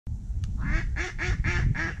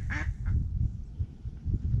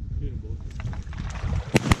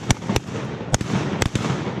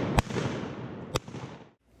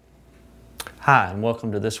Hi, and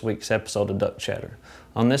welcome to this week's episode of Duck Chatter.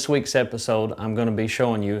 On this week's episode, I'm going to be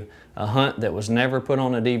showing you a hunt that was never put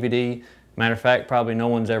on a DVD. Matter of fact, probably no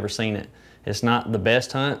one's ever seen it. It's not the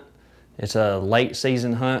best hunt. It's a late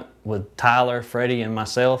season hunt with Tyler, Freddy, and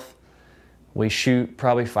myself. We shoot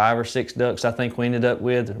probably 5 or 6 ducks I think we ended up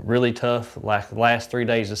with. Really tough, like the last 3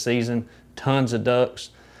 days of season. Tons of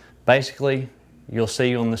ducks. Basically, you'll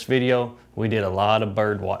see on this video, we did a lot of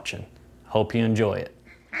bird watching. Hope you enjoy it.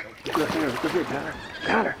 Look here, Tyler.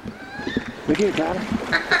 Tyler. Look here, Tyler.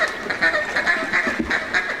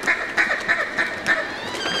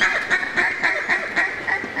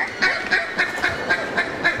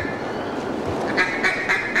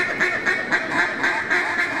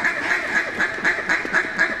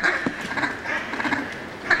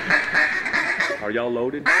 Are y'all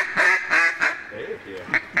loaded? Heck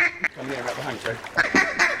yeah. Come here, right behind you, sir.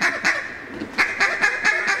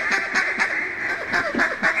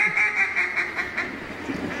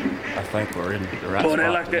 I think we're in the right spot. Boy, they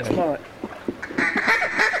like that spot.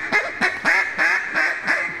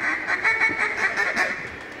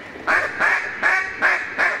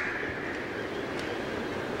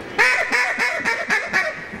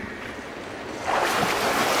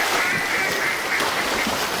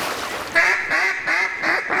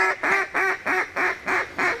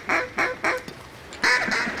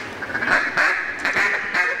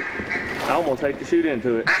 I almost hate to shoot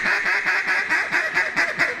into it.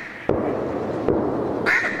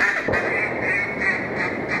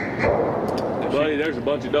 Buddy, there's a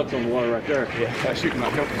bunch of ducks on the water right there. Yeah, that shooting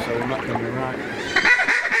might help us, so they're not coming in right.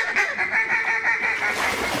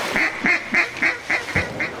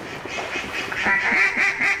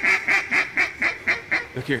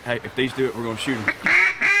 Look here, hey, if these do it, we're going to shoot them.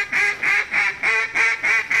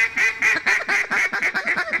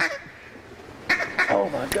 Oh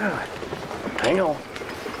my God. Hang on.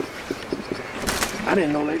 I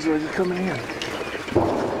didn't know these was coming in.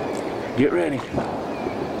 Get ready.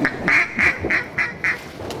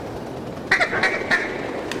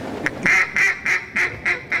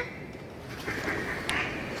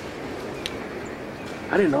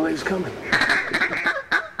 I didn't know they was coming.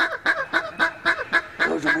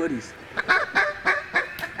 Those are woodies.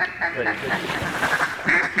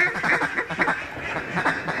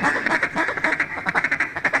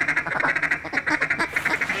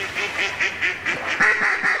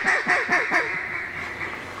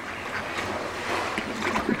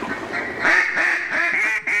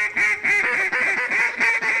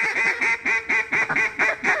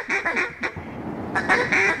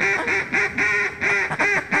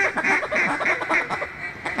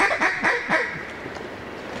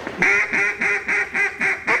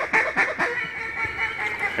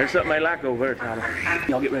 There's something they like over there, Tyler.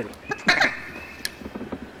 Y'all get ready.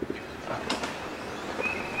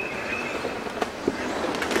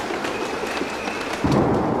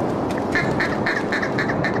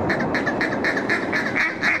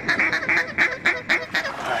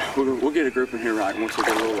 Alright, we'll get a group in here right once we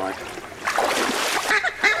get a little light.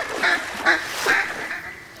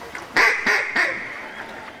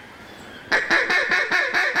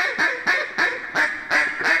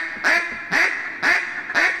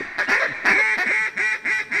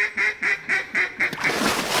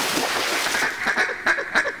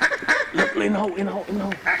 In the hole, in the hole, in the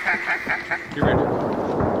hole. You ready?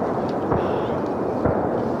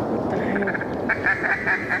 What the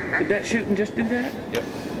hell? Did that shooting just do that? Yep.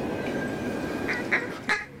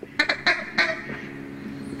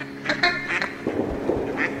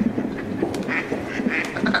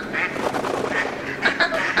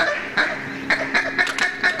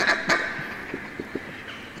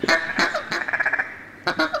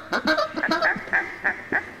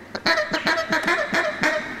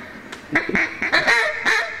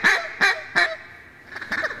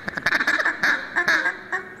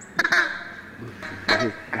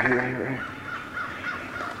 Right here.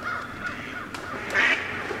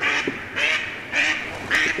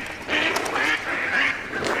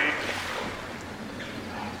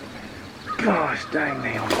 Gosh dang,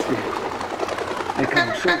 they almost did. They come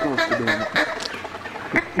so close to doing it.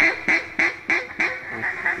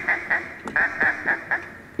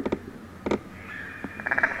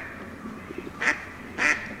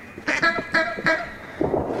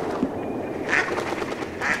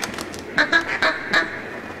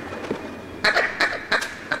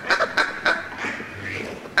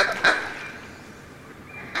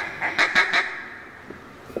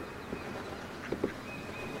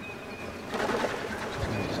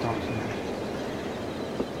 Stop.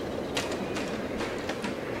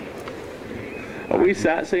 Are we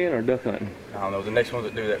sightseeing or duck hunting? I don't know. The next ones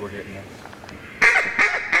that do that, we're getting them.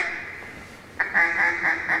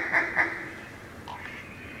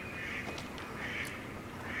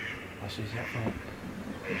 I see that front.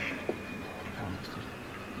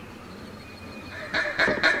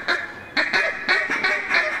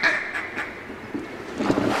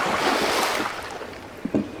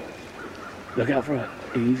 Look out front.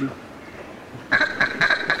 Easy.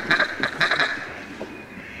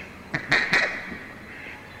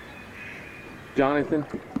 Jonathan,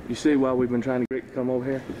 you see why we've been trying to get Rick to come over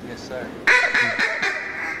here? Yes, sir.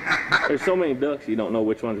 There's so many ducks you don't know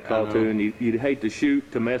which one to call to, and you'd hate to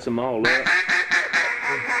shoot to mess them all up. We're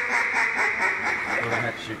gonna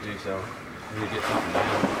have to shoot these, so we need to get something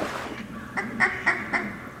done.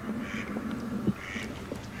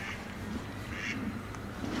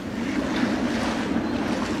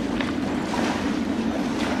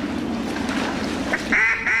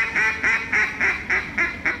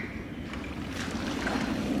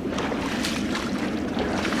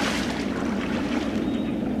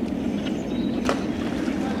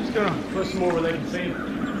 Put some more where they can see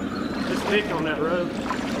them. Just thick on that road.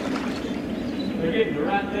 They're getting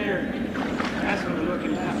right there. That's what they're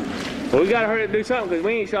looking at. Well, we gotta hurry up and do something because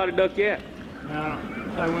we ain't shot a duck yet. No,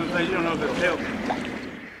 I wouldn't say you don't know if it'll help.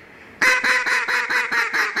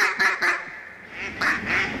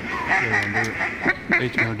 They're gonna do it. They're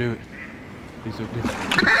gonna do it. These are good.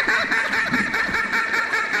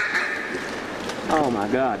 Oh my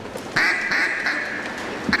God.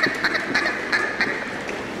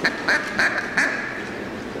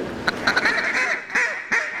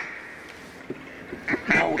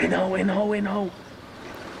 No.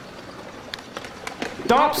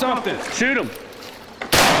 Stop something! Shoot him.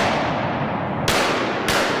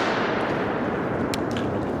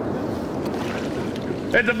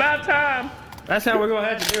 It's about time. That's how we're gonna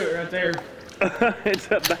have to do it right there. It's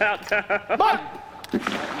about time.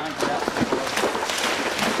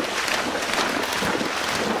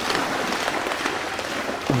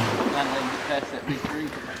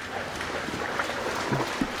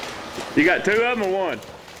 You got two of them or one?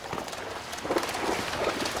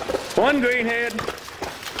 One greenhead.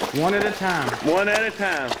 One at a time. One at a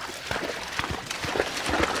time.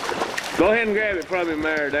 Go ahead and grab it from him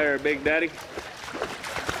there, Big Daddy.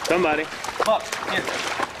 Somebody. Buck, here.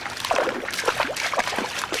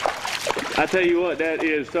 I tell you what, that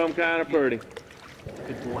is some kind of birdie.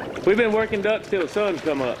 Good boy. We've been working ducks till the sun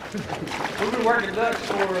come up. We've been working ducks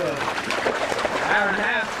for an hour and a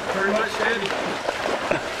half, pretty much steady.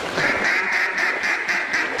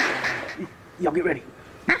 Y'all get ready.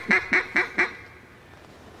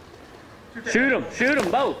 Shoot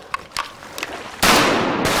them both.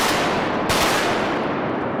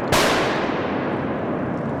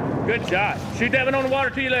 Good shot. Shoot that one on the water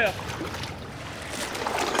to your left.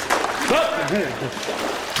 Up.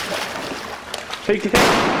 He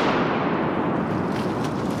can't.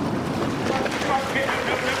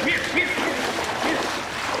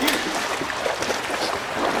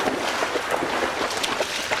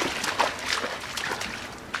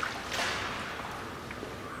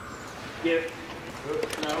 Get it.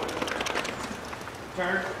 No.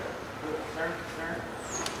 Turn. Turn.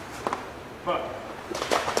 Fuck.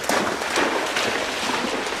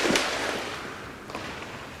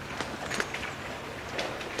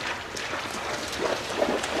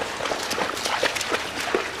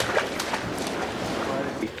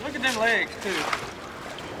 Look at them legs too.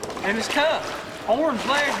 And it's tough. Orange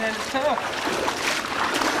legs and it's tough.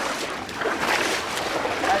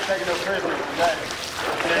 I ain't taking no prisoners today.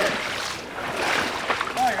 Yeah.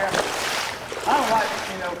 Oh yeah. I don't like,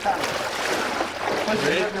 kind of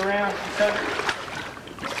pushing it around and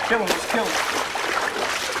kill them.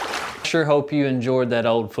 Sure hope you enjoyed that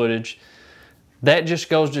old footage. That just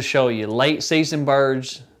goes to show you, late season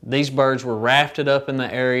birds, these birds were rafted up in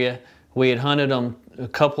the area. We had hunted them a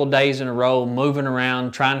couple of days in a row, moving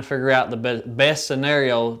around, trying to figure out the best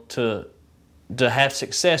scenario to have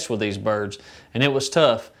success with these birds. And it was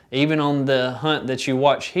tough. Even on the hunt that you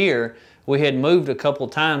watch here, we had moved a couple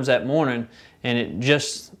times that morning, and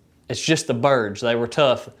it's just the birds. They were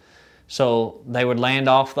tough. So they would land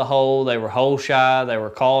off the hole, they were hole shy, they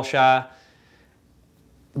were call shy.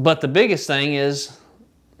 But the biggest thing is,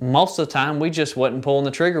 most of the time we just wasn't pulling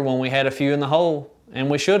the trigger when we had a few in the hole, and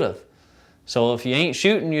we should have. So if you ain't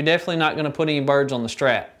shooting, you're definitely not gonna put any birds on the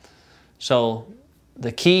strap. So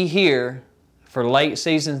the key here for late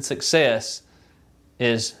season success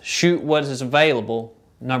is shoot what is available,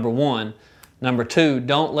 number one. Number two,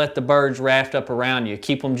 don't let the birds raft up around you.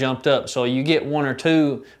 Keep them jumped up. So you get one or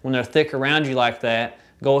two when they're thick around you like that,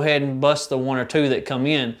 go ahead and bust the 1 or 2 that come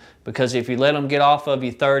in, because if you let them get off of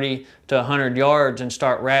you 30 to 100 yards and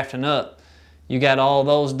start rafting up, you got all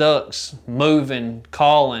those ducks moving,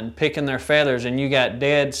 calling, picking their feathers, and you got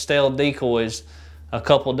dead, stale decoys, a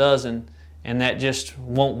couple dozen, and that just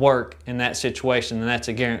won't work in that situation, and that's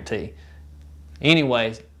a guarantee.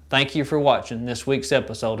 Anyways, thank you for watching this week's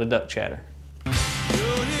episode of Duck Chatter.